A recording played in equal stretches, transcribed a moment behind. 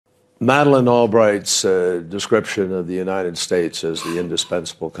Madeleine Albright's description of the United States as the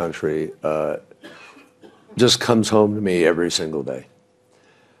indispensable country just comes home to me every single day.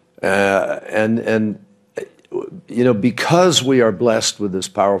 And you know, because we are blessed with this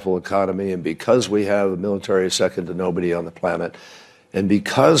powerful economy, and because we have a military second to nobody on the planet, and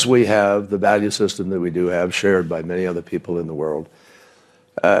because we have the value system that we do have, shared by many other people in the world,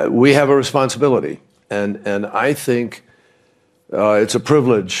 we have a responsibility. And I think it's a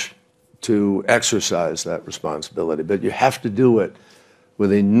privilege to exercise that responsibility, but you have to do it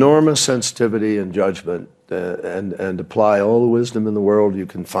with enormous sensitivity and judgment, and apply all the wisdom in the world you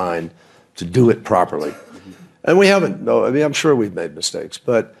can find to do it properly. And we haven't. No, I mean, I'm sure we've made mistakes,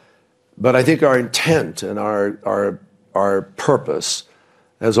 but I think our intent and our purpose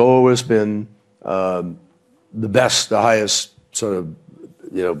has always been the best, the highest sort of,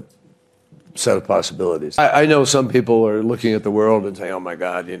 you know, set of possibilities. I know some people are looking at the world and saying, "Oh my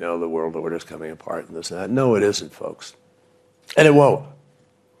God, you know, the world order is coming apart and this and that." No, it isn't, folks, and it won't.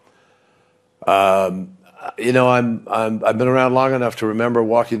 You know, I've been around long enough to remember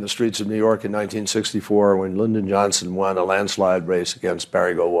walking the streets of New York in 1964 when Lyndon Johnson won a landslide race against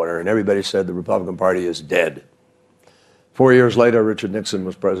Barry Goldwater, and everybody said the Republican Party is dead. 4 years later, Richard Nixon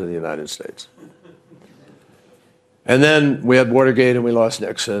was president of the United States. And then we had Watergate and we lost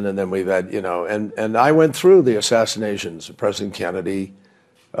Nixon, and then we've had, you know, and I went through the assassinations of President Kennedy,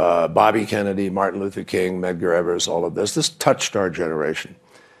 Bobby Kennedy, Martin Luther King, Medgar Evers, all of this. This touched our generation.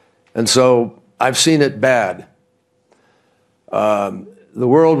 And so I've seen it bad. The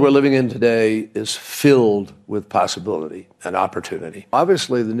world we're living in today is filled with possibility and opportunity.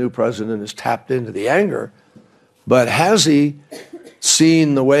 Obviously, the new president has tapped into the anger, but has he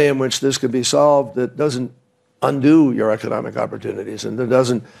seen the way in which this could be solved that doesn't undo your economic opportunities and that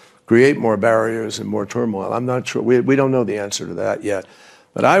doesn't create more barriers and more turmoil? I'm not sure. We don't know the answer to that yet.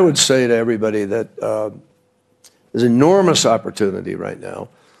 But I would say to everybody that there's enormous opportunity right now.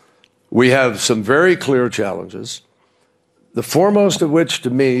 We have some very clear challenges, the foremost of which, to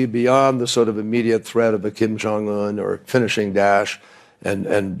me, beyond the sort of immediate threat of a Kim Jong-un or finishing Daesh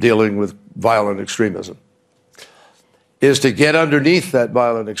and dealing with violent extremism, is to get underneath that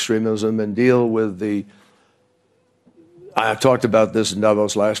violent extremism and deal with the, I talked about this in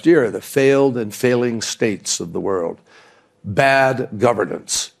Davos last year, the failed and failing states of the world, bad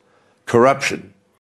governance, corruption,